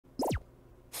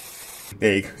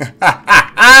There you go.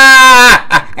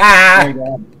 There you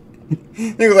go.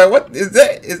 He was like, "What is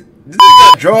that? Is this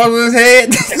got drawers on his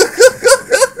head?"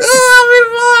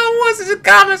 What's the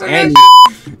comments on And,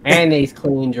 that? and these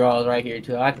clean draws right here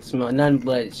too. I can smell nothing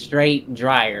but straight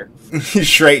dryer.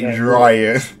 Straight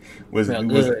dryer with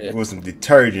Good. some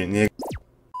detergent, nigga.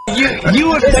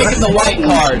 You have taken the white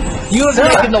card. You have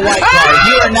taken the white card.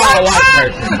 You are not a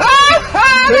white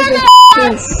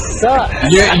person. Suck.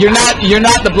 You're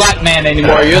not the black man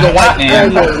anymore. You're the white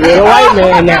man. You're the white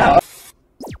man now.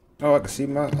 Oh, I can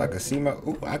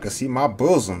see my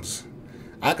bosoms.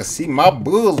 I can see my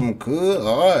bosom, cuz.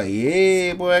 Oh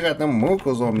yeah, boy, I got them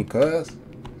milkers on me, cuz.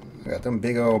 I got them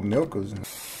big old milkers.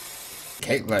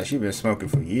 Kate like she been smoking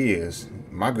for years.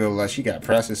 My girl like she got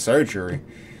plastic surgery.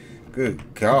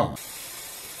 Good God.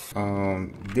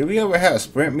 Did we ever have a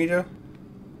Sprint meter?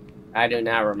 I do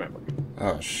not remember.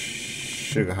 Oh,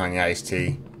 sugar honey iced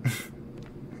tea.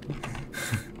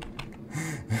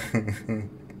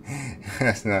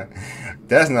 That's not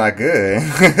good.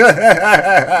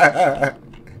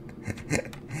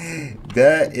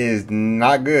 That is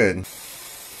not good.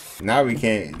 Now we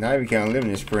can't live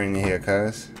in this spring in here,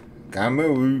 cuz.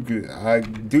 I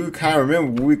do kind of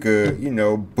remember we could, you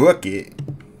know, book it.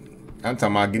 I'm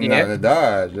talking about getting out of the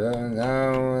Dodge.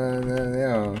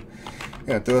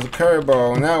 You know, throw us a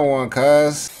curveball on that one,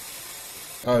 cuz.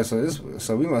 Oh,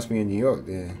 so we must be in New York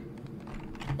then.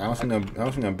 I don't see no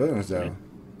buildings though.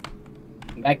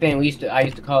 Back then, I used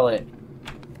to call it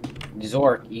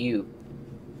Zork U.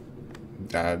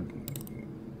 The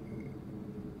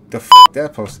f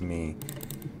that supposed to mean?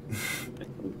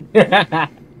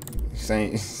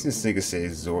 Saying this nigga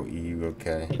says Zork U,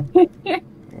 okay.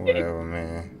 Whatever,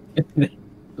 man.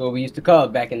 What we used to call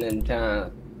it back in the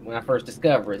time when I first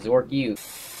discovered it, Zork U.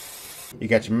 You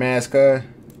got your mask on?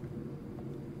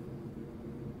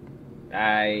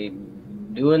 I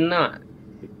do not.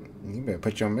 You better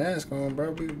put your mask on,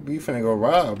 bro. We finna go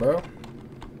rob, bro.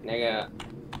 Nigga,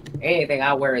 anything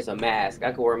I wear is a mask.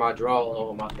 I could wear my drawers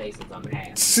over my face as a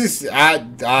mask. I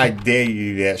dare you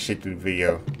to do that shit through the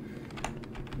video.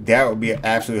 That would be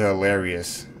absolutely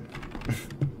hilarious.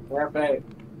 Matter of fact,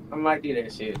 I might do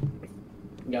that shit.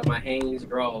 Got my Hanes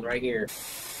drawers right here.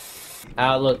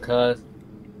 How I look, cuz?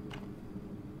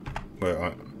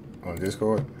 What, on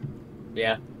Discord?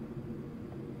 Yeah.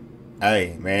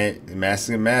 Hey, man, mask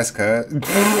is a mask, cuz.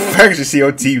 How could you see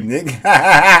your teeth, nigga?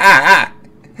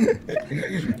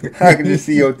 How could you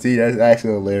see your teeth? That's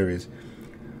actually hilarious.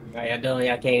 Alright, y'all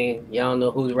don't know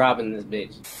who's robbing this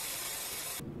bitch.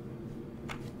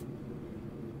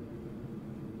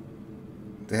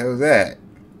 What the hell is that?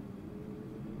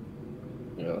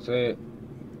 You know what I'm saying?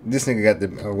 This nigga got the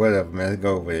whatever, man. Let's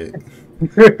go with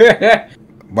it.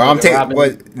 But I'm taking.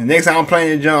 But the next time I'm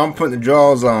playing the drum, I'm putting the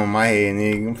drawers on my head,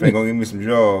 nigga. I'm finna go give me some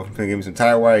drawers. I'm finna give me some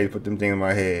tie wire. Put them things in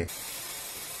my head.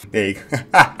 There you go.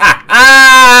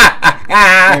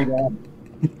 There you go.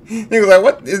 Nigga like,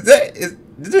 what is that? Is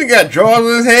this nigga got drawers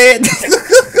on his head?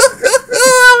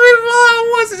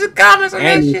 What's the comments on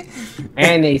that shit?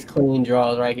 And these clean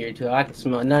drawers right here too. I can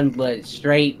smell nothing but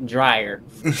straight dryer.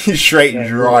 Straight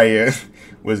dryer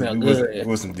with some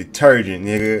detergent,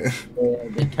 nigga. Yeah,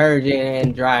 detergent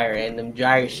and dryer and them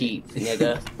dryer sheets,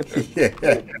 nigga.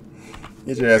 Yeah.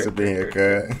 Get your ass up in here,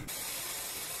 cuz.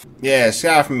 Yeah,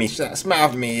 smile for me. Smile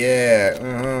for me.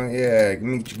 Yeah. Yeah. Give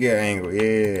me your good angle.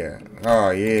 Yeah.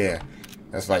 Oh yeah.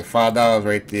 That's like $5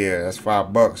 right there. That's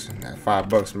 $5. That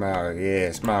 $5 smile.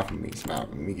 Yeah. Smile for me. Smile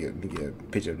for me. Get a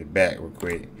picture of the back real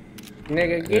quick.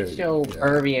 Nigga, get your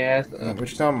pervy ass up.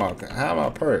 What you talking about? How am I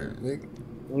perv?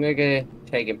 Nigga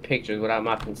taking pictures without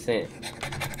my consent.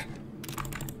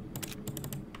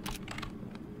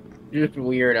 Just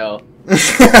weirdo.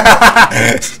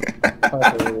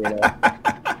 Fucking weirdo.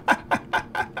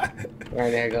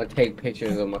 Right there, go take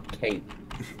pictures of my cake.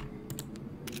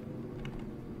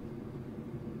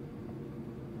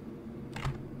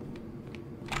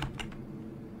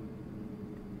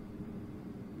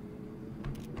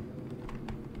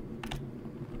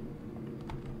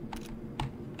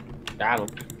 Got him.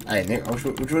 Hey, Nick, what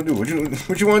you wanna do? What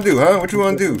you wanna do, huh? What you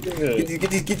wanna do?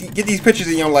 Get these pictures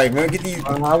in your life, man. Get these.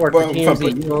 I work for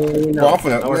TMZ.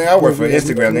 I work for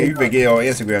Instagram, nigga. You better get on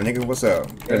Instagram, nigga. What's up?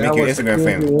 Make your Instagram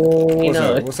family.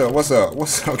 What's up?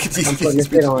 Get these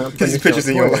pictures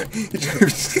in your life.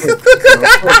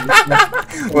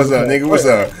 What's up, nigga? What's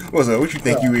up? What you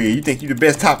think you is? You think you the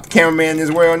best top cameraman in this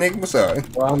world, nigga? What's up?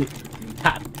 Well, I'm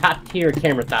top tier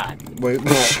camera thought. Wait,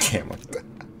 camera.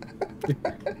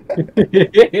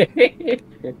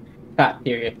 Top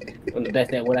tier. I'm the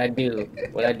best at what I do.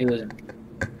 What I do is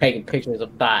taking pictures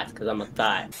of thoughts, because I'm a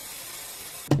thought.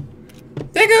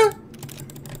 Nigga,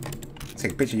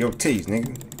 Take a picture of your titties,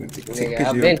 nigga. Nigga,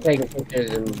 I've been taking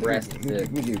pictures of my breasts.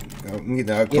 Let me get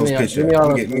the up close picture.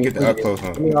 Let me get the up close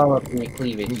one. Give me all up in your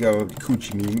cleavage. Let me go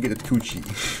coochie. Let me get the coochie.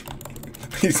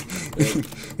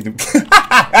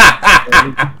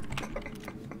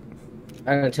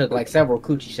 I done took like several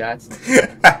coochie shots.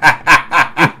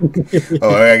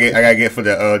 Oh, I gotta get for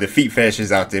the feet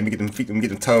fetishes out there. Let me get them feet. Let me get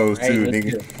them toes too,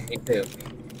 nigga. Me too.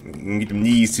 Let me get them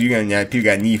knees too. People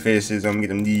got knee fetishes. I'm gonna get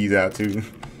them knees out too.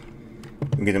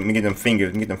 Let me get them fingers.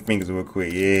 Let me get them fingers real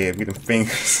quick. Yeah, let me get them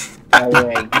fingers. Oh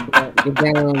yeah, get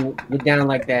down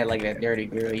like that dirty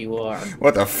girl you are.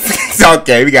 What the f?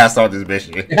 Okay, we gotta start this bitch.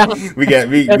 We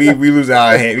lose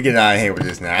our hand. We get out of hand with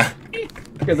this now.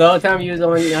 Because the whole time you was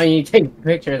on you take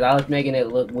pictures, I was making it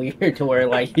look weird to where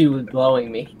like he was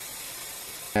blowing me.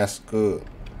 That's good.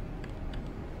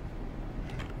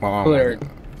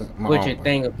 Put your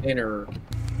thing up in her.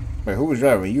 Wait, who was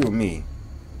driving? You or me?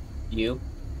 You.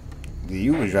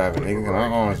 You was driving, nigga. My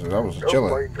arms, I was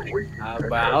chilling.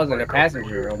 But I was in the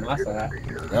passenger on my side.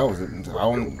 That was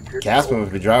Casper was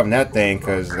driving that thing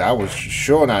because I was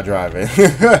sure not driving.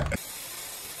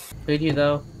 Could you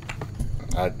though?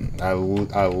 I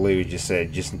literally just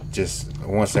said just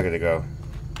 1 second ago.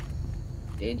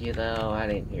 Did you though? I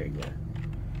didn't hear you.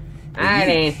 I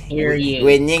didn't hear you.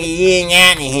 Wait, nigga, you ain't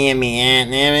got to hear me,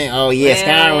 damn it. Oh yeah,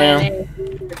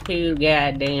 Skyrim. Too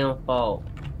goddamn fault.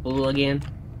 Fool again.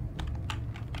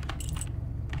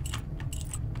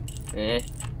 Eh.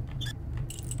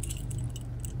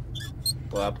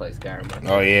 Well, I play Skyrim.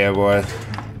 Oh yeah, boy.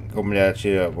 Open that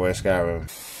shit up, boy. Skyrim.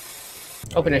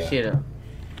 Open that shit up.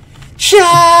 Cha.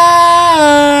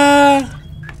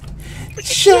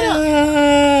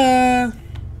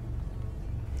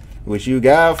 What you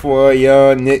got for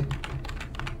your Nick?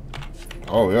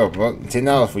 Oh yeah, well,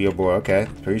 $10 for your boy. Okay,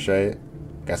 appreciate it.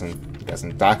 Got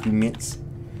some documents.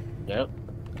 Yep.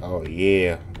 Oh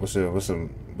yeah. What's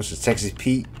the Texas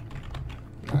Pete?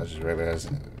 No, just regular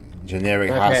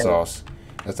generic hot sauce.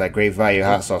 That's that great value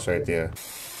hot sauce right there.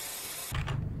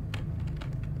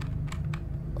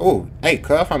 Oh, hey,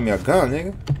 cuz I found me a gun,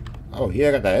 nigga. Oh yeah,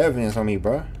 I got that evidence on me,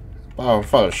 bro. I don't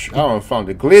found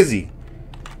the glizzy.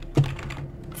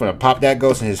 I'm finna pop that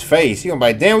ghost in his face. He gonna be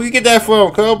like, damn, where you get that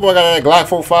from, cuz? Boy, I got that Glock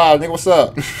 45, nigga. What's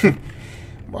up?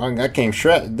 Boy, I came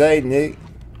strapped today, nigga.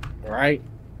 Right.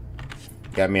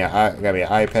 Got me an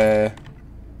iPad.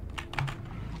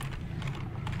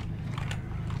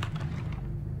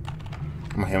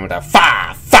 I'm gonna hit him with that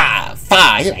 5.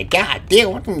 He's like, God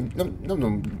damn, what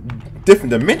them different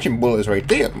dimension bullets right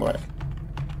there, boy.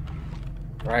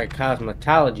 Right,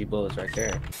 cosmetology bullets right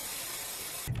there.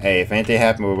 Hey, if anything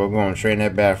happens, we're going straight in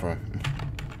that bathroom.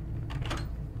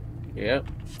 Yep.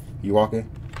 You walking?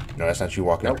 No, that's not you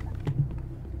walking. Nope.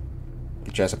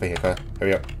 Get your ass up in here, cuz.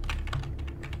 Hurry up.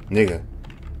 Nigga.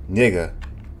 A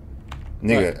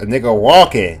nigga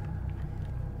walking.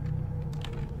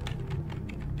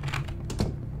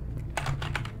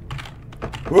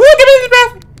 Look at this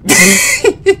bathroom.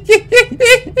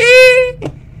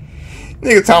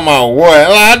 Nigga talking about what?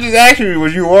 Well, I just asked you,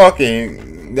 was you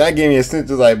walking? That gave me a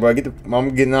sense of like, bro,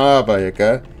 I'm getting all up out here,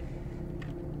 cuz.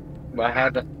 But I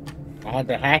had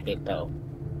to hack it though.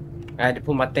 I had to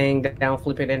put my thing down,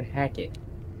 flip it, and hack it.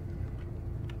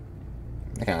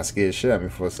 That kind of scared shit out of me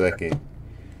for a second.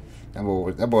 That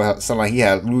boy sounded like he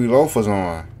had Louis loafers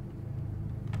on.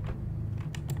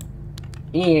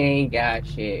 He ain't got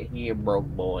shit. He a broke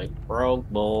boy. Broke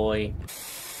boy.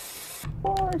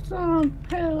 For some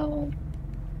help.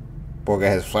 Boy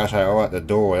got his flashlight all out the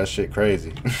door. That shit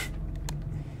crazy.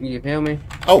 You feel me?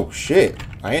 Oh shit!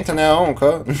 I ain't turn that on,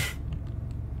 cuz.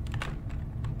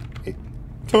 Hey,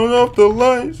 turn off the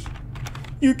lights.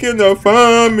 You cannot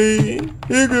find me.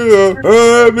 You cannot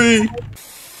find me.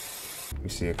 Let me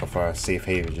see if I can find a safe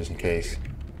haven just in case.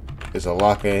 There's a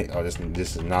locker. Oh, this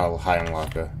is not a hiding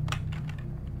locker.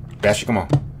 Basher, come on.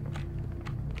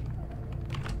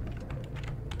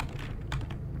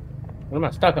 What am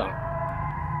I stuck on?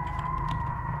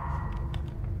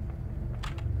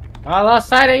 I lost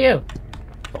sight of you.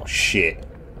 Oh shit!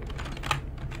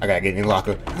 I gotta get in the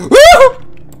locker. Woo!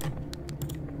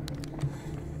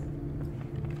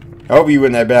 I hope you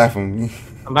in that bathroom.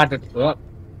 I'm about to look.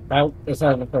 Out. It's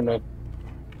over for me.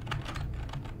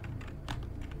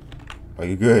 Are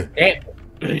you good? Damn.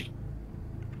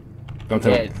 Don't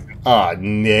tell me. Oh,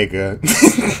 nigga.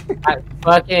 I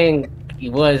fucking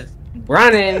was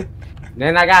running.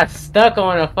 Then I got stuck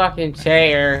on a fucking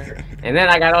chair. And then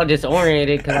I got all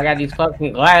disoriented because I got these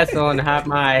fucking glasses on to hide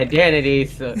my identity.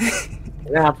 So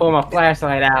then I pull my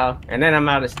flashlight out. And then I'm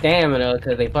out of stamina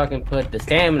because they fucking put the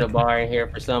stamina bar in here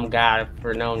for some god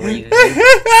for no reason.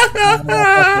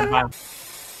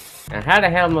 And how the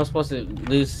hell am I supposed to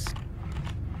lose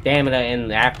stamina in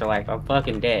the afterlife? I'm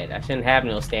fucking dead. I shouldn't have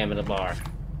no stamina bar.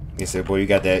 You said, boy, you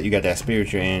got that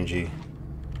spiritual energy.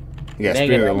 You got Nigga,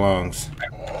 spirit lungs.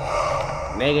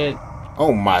 Nigga.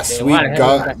 Oh my Nigga, sweet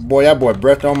God, boy, that boy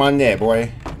breathed on my neck,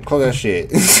 boy. Close that shit.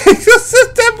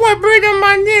 That boy breathed on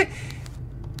my neck.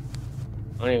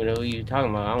 I don't even know who you talking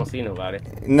about. I don't see nobody.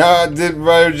 Nah,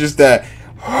 bro, just that.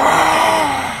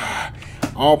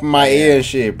 Off my ear and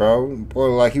shit, bro. Boy,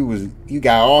 like you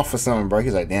got off or something, bro.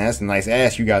 He's like, damn, that's a nice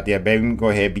ass you got there, baby. Go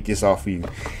ahead, beat this off for you.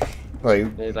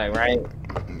 Like, He's like, right?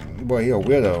 Boy, he a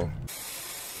weirdo.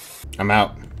 I'm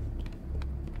out.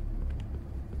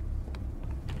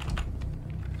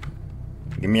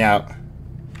 Get me out.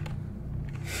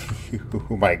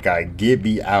 Oh my God, get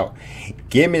me out.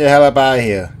 Get me the hell up out of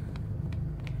here.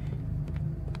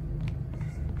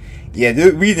 Yeah,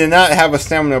 dude, we did not have a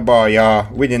stamina bar,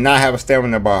 y'all. We did not have a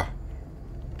stamina bar.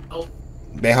 Oh.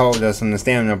 They hold us on the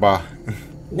stamina bar.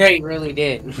 They really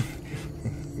did.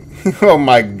 Oh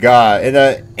my God. And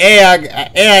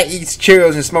I eat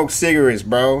Cheerios and smoke cigarettes,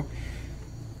 bro.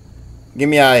 Get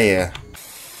me out of here.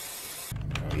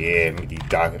 Oh yeah, me these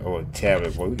doctors. Oh,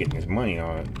 tablet, boy, we getting this money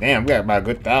on. Damn, we got about a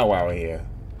good hour out here.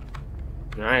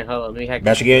 Alright, hold on. Let me hack.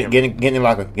 Bash, get in the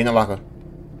locker. Get in the locker.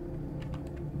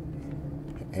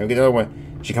 Here we get the other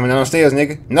one. She coming downstairs,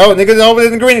 nigga. No, nigga's over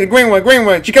there in the green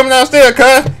one. She coming downstairs,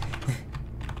 cuz.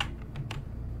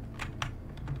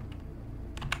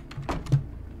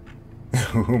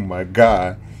 Oh my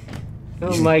God.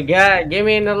 Oh my God, get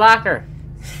me in the locker.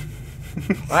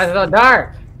 Why is it so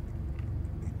dark?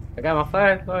 I got my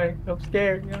flashlight. I'm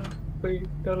scared, y'all. Please,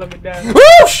 don't let me die.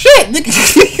 Oh shit,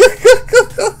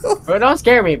 nigga. Bro, don't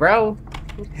scare me, bro.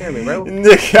 Don't scare me, bro.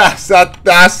 Nigga,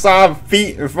 I saw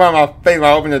feet in front of my face. When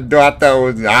I opened the door, I thought it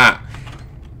was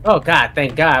Oh God,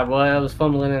 thank God. Boy, I was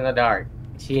fumbling in the dark.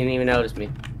 She didn't even notice me.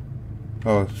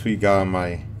 Oh, sweet God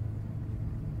Almighty.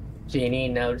 She didn't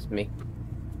even notice me.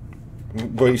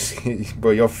 Boy,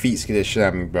 bro, your feet scare the shit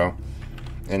out of me, bro.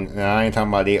 And I ain't talking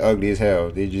about they ugly as hell.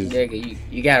 They just... Nigga,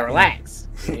 you gotta relax.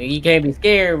 You can't be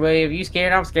scared, but if you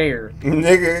scared, I'm scared.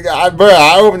 Nigga,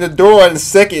 I opened the door in a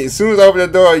second. As soon as I opened the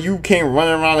door, you came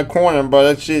running around the corner, bro.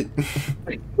 That shit...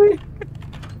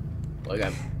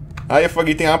 How the fuck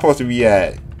you think I'm supposed to be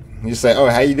at? You just say, oh,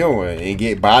 how you doing? And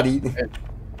get bodied?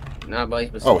 Nah, buddy.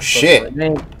 Oh, shit.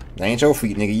 That ain't your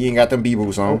feet, nigga. You ain't got them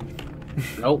B-boots on.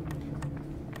 Nope.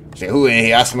 Say, who in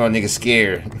here? I smell nigga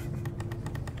scared.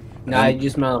 Nah, you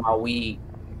just smell my weed.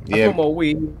 Yeah. I smell my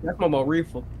weed. I smell my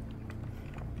reefer.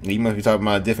 You must be talking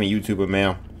about a different YouTuber,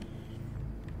 man.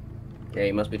 Yeah,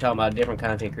 you must be talking about a different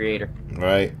content creator.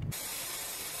 Right.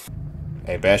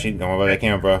 Hey, Bashy, don't worry about that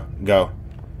camera, bro. Go.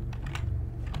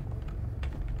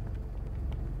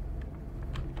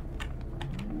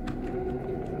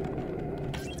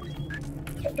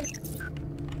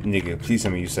 Nigga, please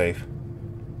tell me you safe.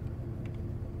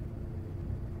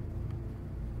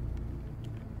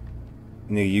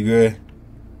 Nigga, you good?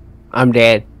 I'm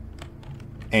dead.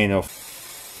 Ain't no.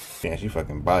 Damn, she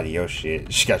fucking body your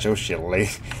shit. She got your shit laid.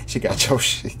 She got your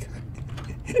shit.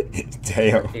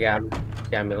 Damn. She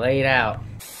got me laid out.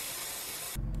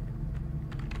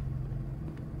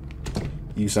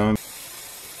 You son.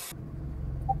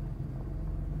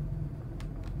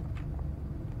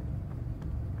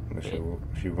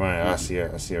 She running. I see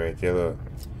her. I see her right there. Look.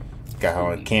 Got her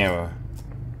on camera.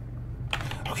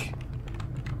 Okay.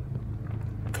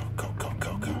 Go, go, go,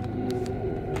 go, go.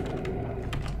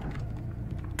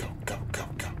 Go, go, go,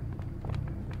 go.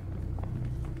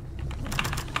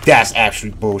 That's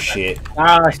absolute bullshit.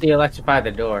 Oh, she electrified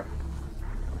the door.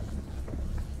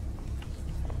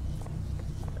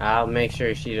 I'll make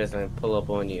sure she doesn't pull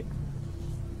up on you.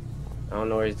 I don't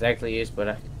know where exactly it is,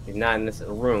 but she's not in this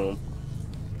room.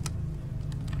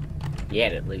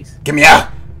 Yet, at least. Get me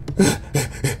out!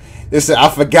 Listen, I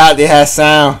forgot they had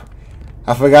sound.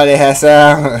 I forgot they had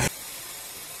sound.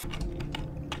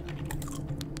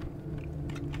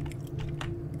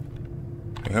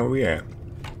 Where we at?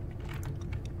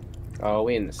 Oh,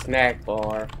 we in the snack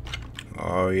bar.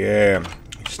 Oh yeah,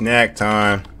 snack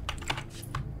time.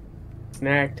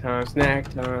 Snack time, snack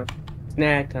time,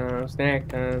 snack time, snack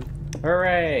time.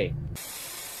 Hooray!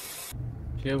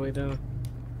 Should we do?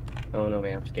 Oh no,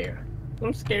 man, I'm scared.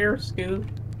 I'm scared, Scoot.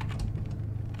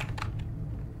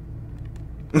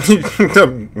 There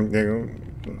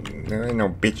ain't no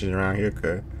bitches around here,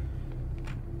 cuz.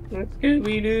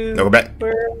 Scooby-Doo. No, go back.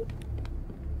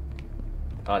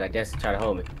 Oh, that desk tried to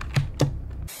hold me.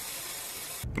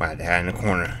 Might have to hide in the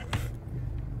corner.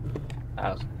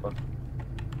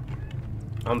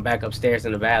 I'm back upstairs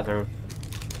in the bathroom.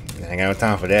 I ain't got no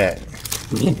time for that.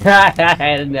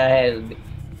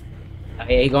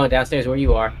 Hey, he going downstairs where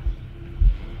you are.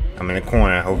 I'm in the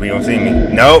corner. Hope he don't see me.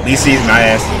 Nope, he sees my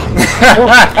ass.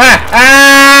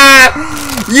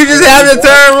 You just have to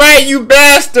turn right, you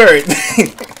bastard.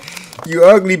 You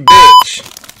ugly bitch.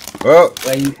 Oh.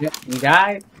 Wait, you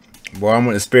died? Boy, I'm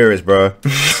with the spirits, bro.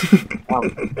 Oh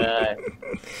my god.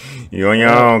 You on your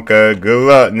own, cuz. Good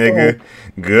luck, nigga.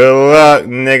 Good luck,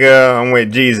 nigga. I'm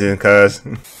with Jesus, cuz.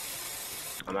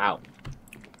 I'm out.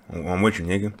 I'm with you,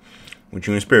 nigga. With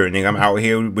you in spirit, nigga. I'm out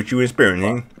here with you in spirit,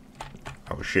 nigga.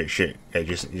 Oh shit. Hey,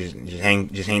 just hang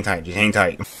tight. Just hang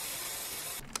tight.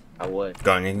 I would.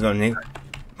 Go on, nigga.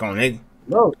 Go on, nigga.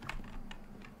 No.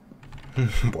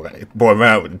 Boy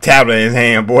ran out with the tablet in his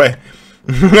hand, boy.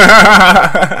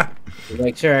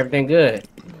 Make sure everything good.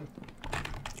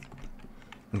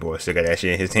 Boy still got that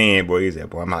shit in his hand, boy. He said,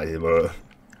 boy, I'm out here, bro.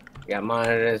 Gotta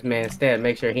monitor this man's step,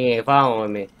 make sure he ain't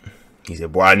following me. He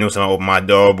said, boy, I knew someone opened my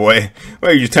door, boy.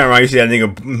 Well, you just turn around, you see that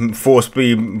nigga full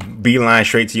speed, beeline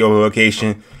straight to your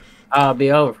location. I'll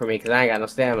be over for me, because I ain't got no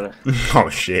stamina. Oh,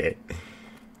 shit.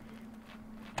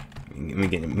 Let me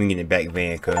get in the back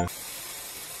van, cuz.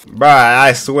 Bruh,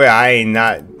 I swear, I ain't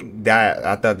not that.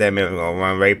 I thought that man was gonna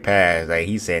run right past. Like,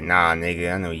 he said, nah,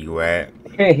 nigga, I know you at.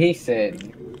 He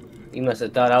said, you must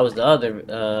have thought I was the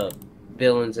other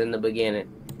villains in the beginning.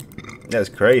 That's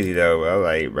crazy, though, bro.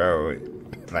 Like, bro.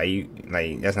 Like,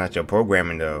 that's not your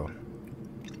programming, though.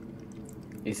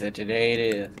 He said, today it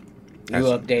is. New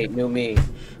update, new me.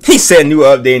 He said, new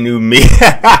update, new me.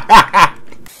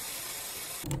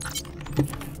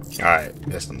 Alright,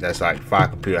 that's like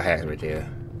 5 computer hacks right there.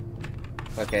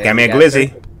 Okay. Got me a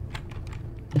glizzy.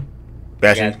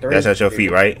 That's at your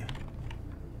feet, right?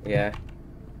 Yeah.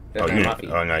 Oh,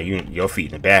 no, your feet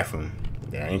in the bathroom.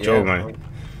 That ain't your money.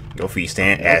 Your feet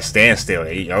stand still.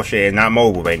 Your shit is not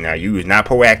mobile right now. You is not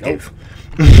proactive.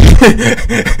 Nope.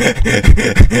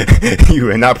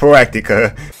 You are not proactive,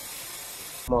 cuz.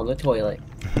 I'm on the toilet.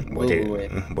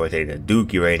 Boy, take the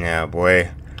dookie right now, boy.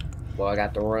 Boy, I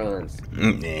got the runs.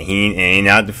 And he ain't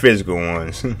out the physical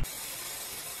ones.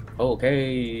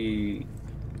 Okay.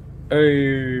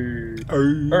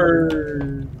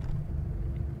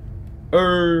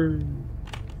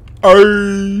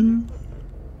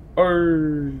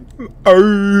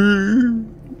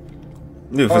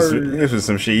 This was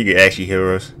some shit you could actually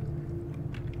hear us.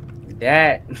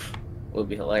 That would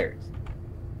be hilarious.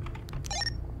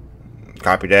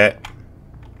 Copy that.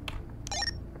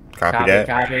 Copy that.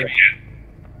 Copy.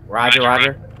 Roger.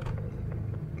 Roger.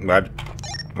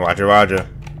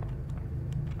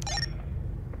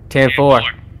 10-4.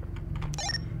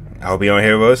 I hope you don't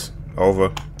hear us.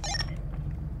 Over.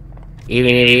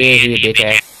 Even if he is, he a bitch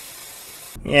ass.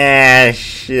 Yeah,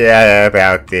 shut up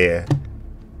out there.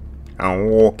 I'm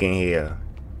walking here.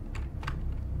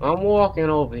 I'm walking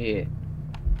over here.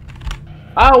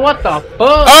 Oh, what the fuck?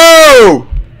 Oh!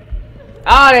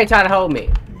 Oh, they trying to hold me.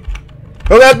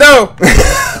 Hold that door!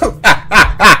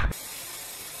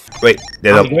 Wait,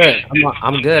 I'm good.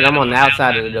 I'm good. I'm on the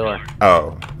outside of the door.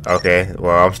 Oh, okay.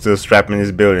 Well, I'm still strapped in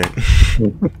this building.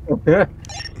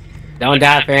 Don't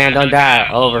die, fam. Don't die.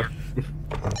 Over.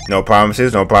 No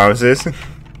promises.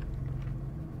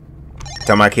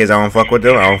 Tell my kids I don't fuck with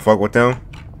them.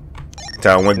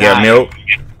 Tell them when to get milk.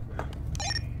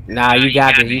 Nah, you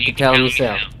got this. You can tell them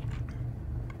yourself.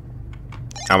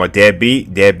 I'm a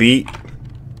deadbeat.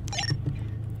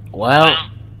 Well,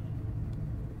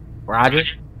 Roger.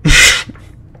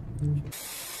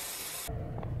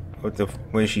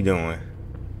 What is she doing?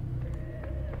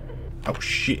 Oh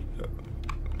shit.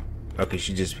 Okay,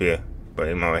 she just here. But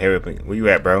I'm on here. Where you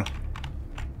at, bro?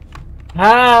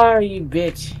 How you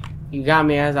bitch? You got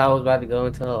me as I was about to go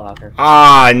into the locker.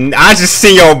 Ah, I just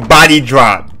see your body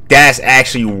drop. That's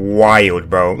actually wild,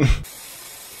 bro.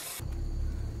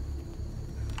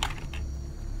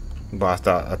 But I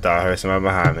thought I heard somebody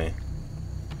behind me.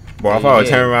 Boy, if I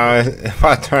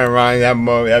turn around,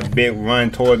 that big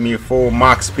run toward me full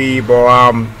Mach speed, bro,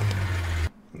 I don't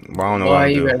know what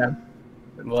I'm doing.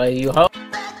 Boy, you hope.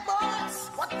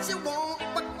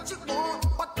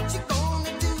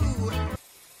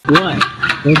 What?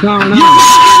 What's going on?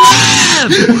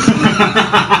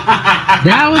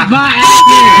 That was by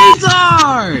accident.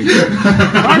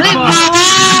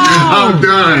 I'm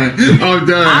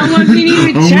done. I wasn't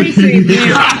even chasing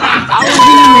him.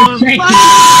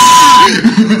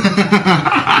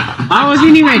 I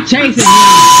wasn't even chasing him.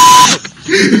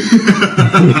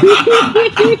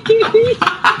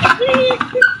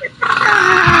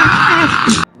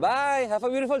 Bye. Have a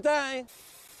beautiful time.